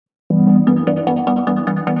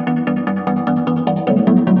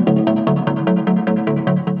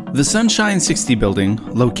The Sunshine 60 building,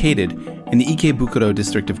 located in the Ikebukuro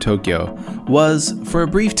district of Tokyo, was, for a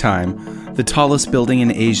brief time, the tallest building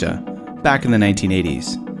in Asia back in the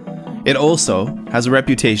 1980s. It also has a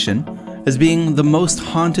reputation as being the most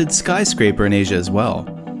haunted skyscraper in Asia as well.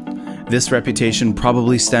 This reputation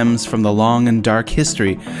probably stems from the long and dark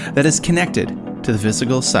history that is connected to the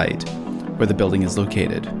physical site where the building is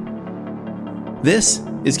located. This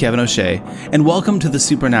is Kevin O'Shea, and welcome to the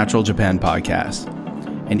Supernatural Japan podcast.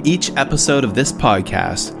 In each episode of this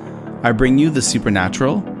podcast, I bring you the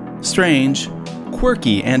supernatural, strange,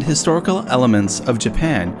 quirky, and historical elements of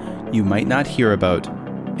Japan you might not hear about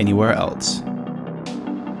anywhere else.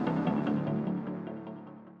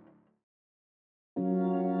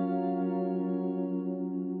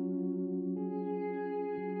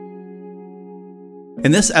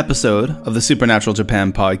 In this episode of the Supernatural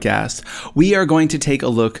Japan podcast, we are going to take a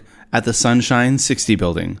look at the Sunshine 60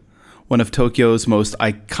 building, one of Tokyo's most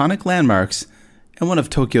iconic landmarks and one of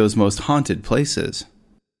Tokyo's most haunted places.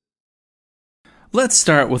 Let's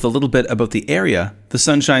start with a little bit about the area the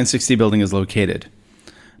Sunshine 60 building is located.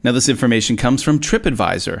 Now, this information comes from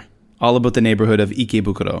TripAdvisor, all about the neighborhood of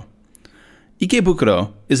Ikebukuro.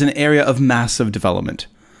 Ikebukuro is an area of massive development.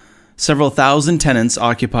 Several thousand tenants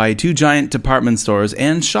occupy two giant department stores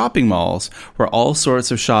and shopping malls where all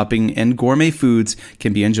sorts of shopping and gourmet foods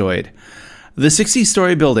can be enjoyed. The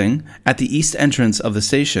 60-story building at the east entrance of the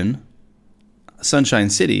station, Sunshine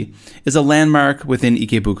City, is a landmark within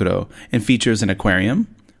Ikebukuro and features an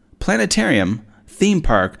aquarium, planetarium, theme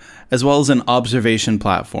park, as well as an observation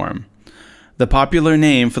platform. The popular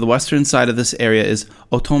name for the western side of this area is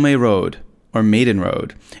Otome Road, or Maiden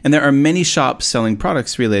Road, and there are many shops selling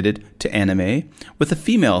products related to anime with a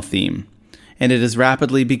female theme, and it has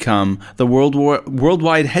rapidly become the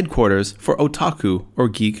worldwide headquarters for otaku, or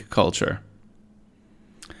geek culture.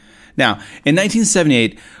 Now, in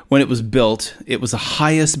 1978, when it was built, it was the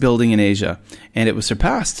highest building in Asia, and it was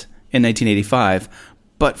surpassed in 1985,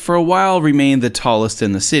 but for a while remained the tallest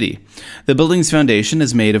in the city. The building's foundation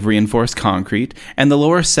is made of reinforced concrete, and the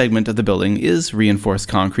lower segment of the building is reinforced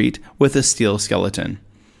concrete with a steel skeleton.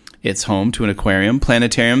 It's home to an aquarium,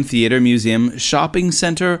 planetarium, theater, museum, shopping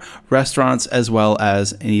center, restaurants, as well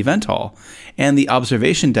as an event hall. And the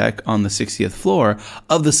observation deck on the 60th floor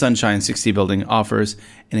of the Sunshine 60 building offers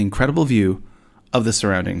an incredible view of the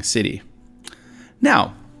surrounding city.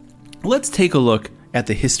 Now, let's take a look at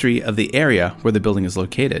the history of the area where the building is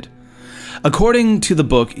located. According to the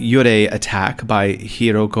book Yurei Attack by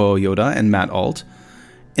Hiroko Yoda and Matt Alt,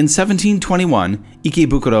 in 1721,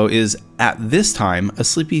 Ikebukuro is, at this time, a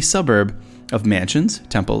sleepy suburb of mansions,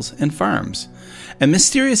 temples, and farms. A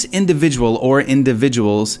mysterious individual or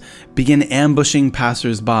individuals begin ambushing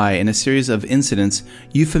passers-by in a series of incidents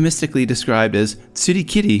euphemistically described as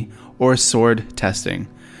tsurikiri, or sword testing.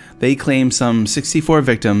 They claim some 64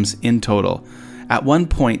 victims in total, at one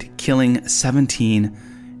point killing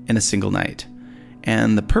 17 in a single night,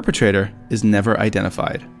 and the perpetrator is never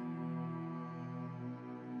identified.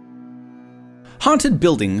 Haunted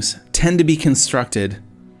buildings tend to be constructed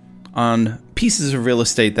on pieces of real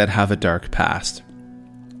estate that have a dark past.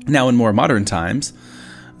 Now, in more modern times,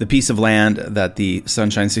 the piece of land that the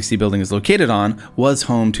Sunshine 60 building is located on was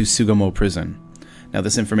home to Sugamo Prison. Now,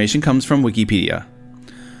 this information comes from Wikipedia.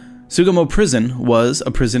 Sugamo Prison was a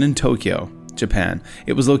prison in Tokyo, Japan.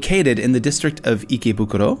 It was located in the district of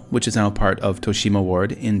Ikebukuro, which is now part of Toshima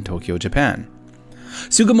Ward in Tokyo, Japan.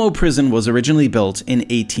 Sugamo Prison was originally built in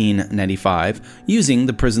 1895, using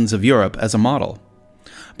the prisons of Europe as a model.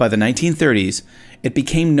 By the 1930s, it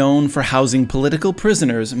became known for housing political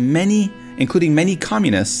prisoners, including many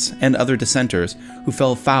communists and other dissenters who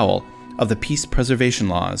fell foul of the peace preservation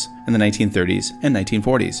laws in the 1930s and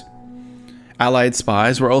 1940s. Allied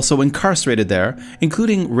spies were also incarcerated there,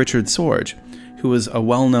 including Richard Sorge, who was a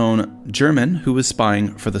well-known German who was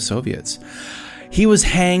spying for the Soviets. He was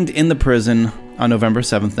hanged in the prison on November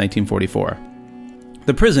 7, 1944.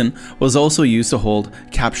 The prison was also used to hold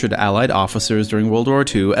captured Allied officers during World War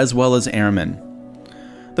II, as well as airmen.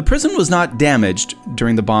 The prison was not damaged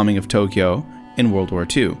during the bombing of Tokyo in World War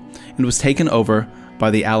II, and was taken over by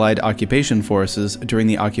the Allied occupation forces during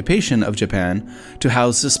the occupation of Japan to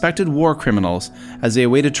house suspected war criminals as they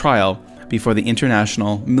awaited trial before the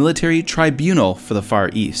International Military Tribunal for the Far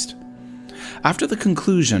East. After the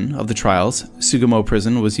conclusion of the trials, Sugamo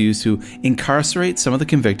Prison was used to incarcerate some of the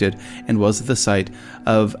convicted and was the site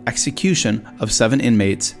of execution of 7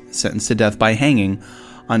 inmates sentenced to death by hanging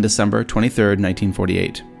on December 23,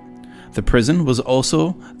 1948. The prison was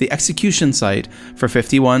also the execution site for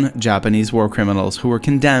 51 Japanese war criminals who were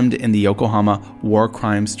condemned in the Yokohama war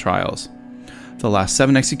crimes trials. The last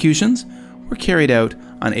 7 executions were carried out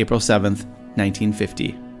on April 7th,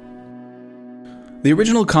 1950. The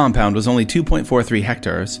original compound was only 2.43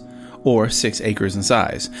 hectares, or 6 acres in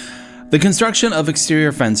size. The construction of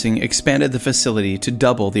exterior fencing expanded the facility to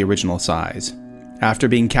double the original size. After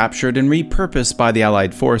being captured and repurposed by the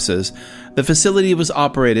Allied forces, the facility was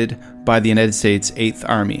operated by the United States 8th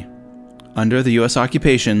Army. Under the U.S.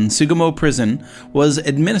 occupation, Sugamo Prison was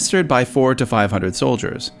administered by 400 to 500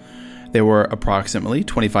 soldiers. There were approximately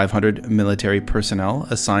 2,500 military personnel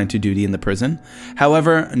assigned to duty in the prison,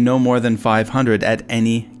 however, no more than 500 at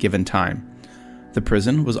any given time. The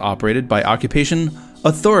prison was operated by occupation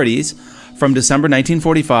authorities from December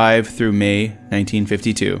 1945 through May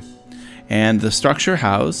 1952, and the structure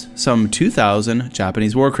housed some 2,000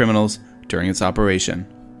 Japanese war criminals during its operation.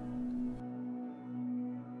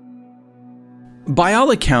 By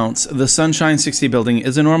all accounts, the Sunshine 60 building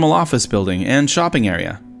is a normal office building and shopping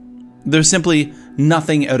area. There's simply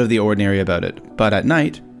nothing out of the ordinary about it, but at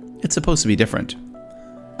night, it's supposed to be different.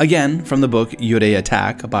 Again, from the book Yurei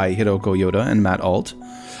Attack by Hiroko Yoda and Matt Alt,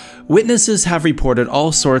 witnesses have reported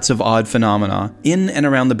all sorts of odd phenomena in and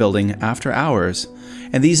around the building after hours,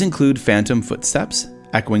 and these include phantom footsteps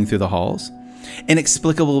echoing through the halls,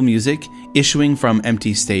 inexplicable music issuing from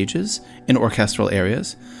empty stages in orchestral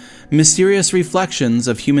areas, mysterious reflections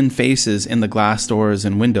of human faces in the glass doors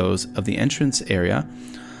and windows of the entrance area,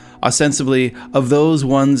 ostensibly of those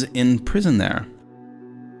ones in prison there.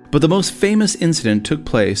 But the most famous incident took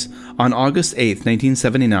place on August 8,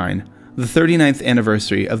 1979, the 39th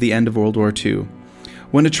anniversary of the end of World War II,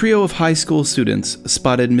 when a trio of high school students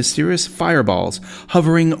spotted mysterious fireballs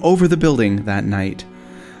hovering over the building that night.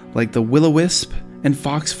 Like the will-o-wisp and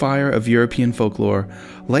foxfire of European folklore,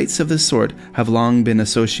 lights of this sort have long been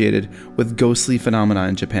associated with ghostly phenomena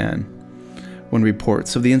in Japan. When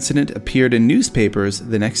reports of the incident appeared in newspapers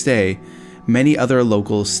the next day, many other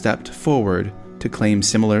locals stepped forward to claim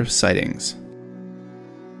similar sightings.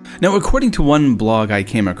 Now, according to one blog I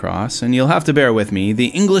came across, and you'll have to bear with me, the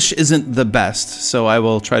English isn't the best, so I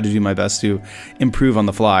will try to do my best to improve on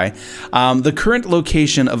the fly. The current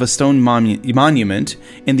location of a stone monument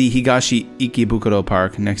in the Higashi Ikebukuro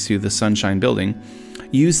Park next to the Sunshine Building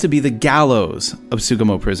used to be the gallows of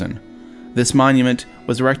Sugamo Prison. This monument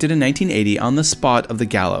was erected in 1980 on the spot of the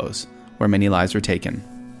gallows, where many lives were taken.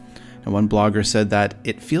 Now, one blogger said that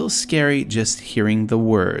it feels scary just hearing the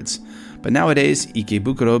words, but nowadays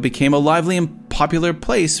Ikebukuro became a lively and popular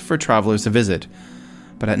place for travelers to visit.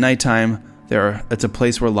 But at nighttime, it's a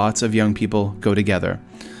place where lots of young people go together.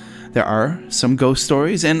 There are some ghost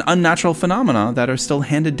stories and unnatural phenomena that are still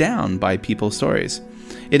handed down by people's stories.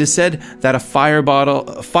 It is said that a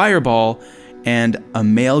fireball and a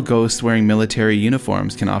male ghost wearing military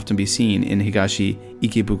uniforms can often be seen in Higashi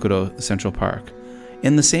Ikebukuro Central Park,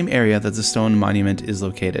 in the same area that the stone monument is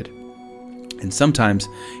located. And sometimes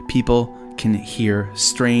people can hear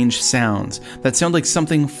strange sounds that sound like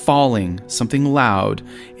something falling, something loud,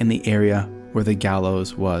 in the area where the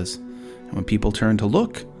gallows was. And when people turn to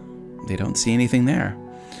look, they don't see anything there.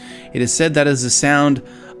 It is said that is the sound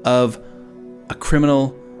of a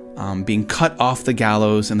criminal being cut off the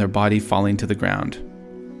gallows and their body falling to the ground.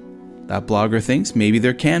 That blogger thinks maybe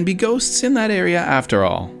there can be ghosts in that area after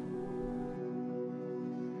all.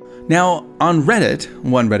 Now, on Reddit,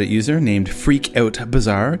 one Reddit user named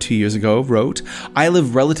FreakoutBazaar 2 years ago wrote, "I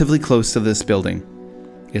live relatively close to this building.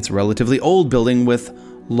 It's a relatively old building with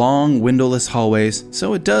long windowless hallways,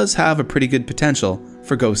 so it does have a pretty good potential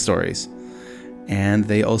for ghost stories." And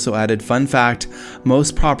they also added, fun fact,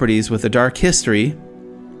 most properties with a dark history,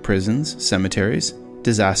 prisons, cemeteries,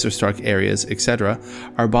 disaster-struck areas, etc.,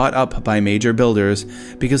 are bought up by major builders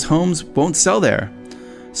because homes won't sell there.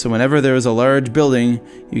 So whenever there is a large building,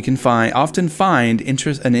 you can often find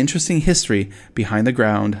an interesting history behind the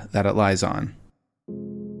ground that it lies on.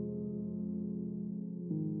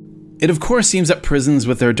 It of course seems that prisons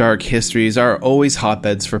with their dark histories are always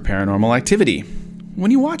hotbeds for paranormal activity.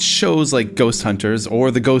 When you watch shows like Ghost Hunters or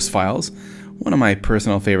The Ghost Files, one of my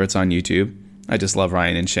personal favorites on YouTube, I just love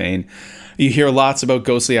Ryan and Shane, you hear lots about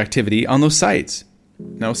ghostly activity on those sites.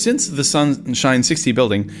 Now, since the Sunshine 60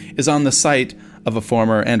 building is on the site of a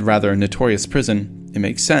former and rather notorious prison, it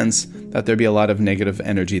makes sense that there'd be a lot of negative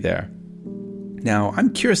energy there. Now, I'm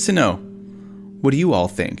curious to know, what do you all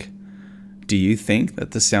think? Do you think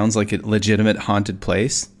that this sounds like a legitimate haunted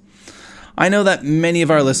place? I know that many of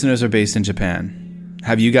our listeners are based in Japan.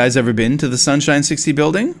 Have you guys ever been to the Sunshine 60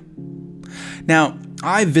 building? Now,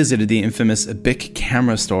 I visited the infamous Bic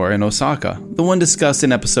camera store in Osaka, the one discussed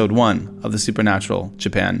in episode 1 of the Supernatural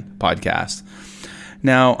Japan podcast.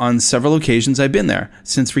 Now, on several occasions I've been there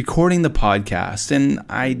since recording the podcast, and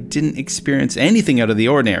I didn't experience anything out of the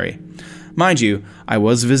ordinary. Mind you, I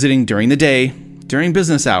was visiting during the day, during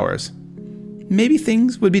business hours. Maybe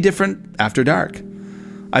things would be different after dark.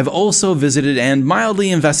 I've also visited and mildly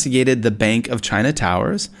investigated the Bank of China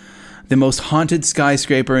Towers, the most haunted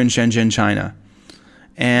skyscraper in Shenzhen, China.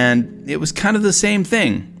 And it was kind of the same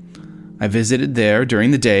thing. I visited there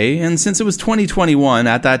during the day, and since it was 2021,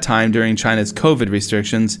 at that time during China's COVID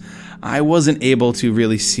restrictions, I wasn't able to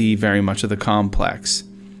really see very much of the complex.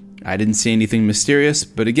 I didn't see anything mysterious,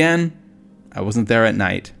 but again, I wasn't there at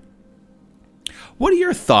night. What are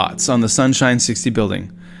your thoughts on the Sunshine 60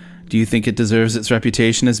 building? Do you think it deserves its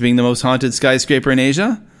reputation as being the most haunted skyscraper in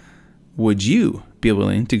Asia? Would you be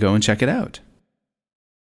willing to go and check it out?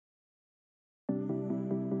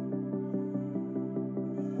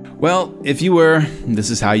 Well, if you were,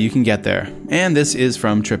 this is how you can get there. And this is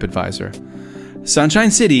from TripAdvisor.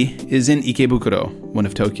 Sunshine City is in Ikebukuro, one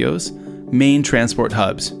of Tokyo's main transport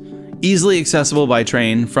hubs, easily accessible by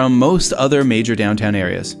train from most other major downtown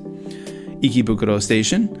areas. Ikebukuro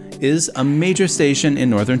Station is a major station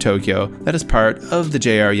in northern Tokyo that is part of the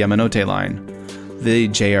JR Yamanote line. The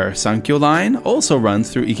JR Sankyo line also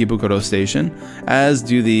runs through Ikebukuro Station, as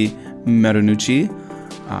do the Marunouchi,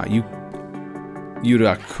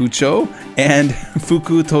 Yurakucho, and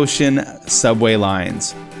Fukutoshin subway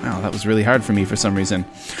lines. Wow, that was really hard for me for some reason.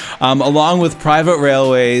 Along with private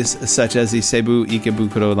railways such as the Seibu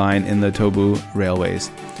Ikebukuro line in the Tobu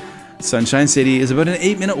Railways. Sunshine City is about an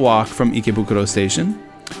 8-minute walk from Ikebukuro Station.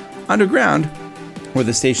 Underground, where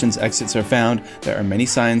the station's exits are found, there are many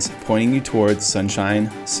signs pointing you towards Sunshine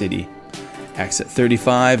City. Exit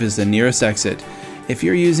 35 is the nearest exit. If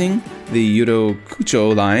you're using the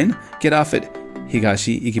Yurakucho line, get off at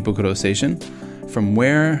Higashi Ikebukuro Station, from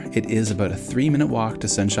where it is about a 3-minute walk to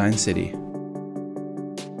Sunshine City.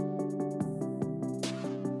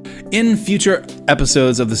 In future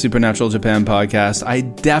episodes of the Supernatural Japan podcast, I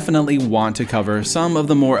definitely want to cover some of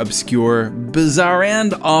the more obscure, bizarre,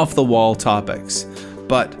 and off-the-wall topics.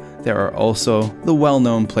 But there are also the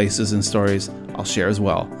well-known places and stories I'll share as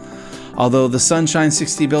well. Although the Sunshine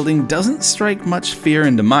 60 building doesn't strike much fear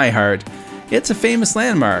into my heart, it's a famous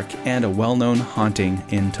landmark and a well-known haunting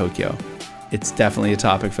in Tokyo. It's definitely a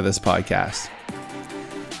topic for this podcast.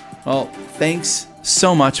 Well, thanks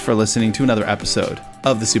so much for listening to another episode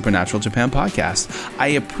of the Supernatural Japan podcast. I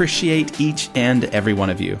appreciate each and every one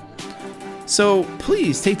of you. So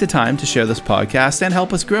please take the time to share this podcast and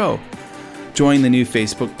help us grow. Join the new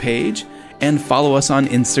Facebook page and follow us on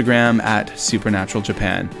Instagram at Supernatural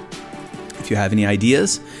Japan. If you have any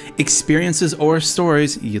ideas, experiences, or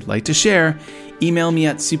stories you'd like to share, email me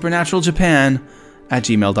at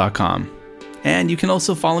supernaturaljapan@gmail.com. And you can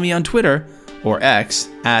also follow me on Twitter or X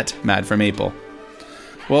at MadForMaple.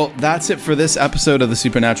 Well, that's it for this episode of the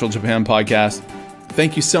Supernatural Japan podcast.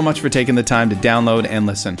 Thank you so much for taking the time to download and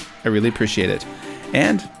listen. I really appreciate it.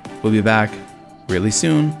 And we'll be back really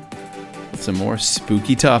soon with some more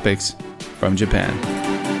spooky topics from Japan.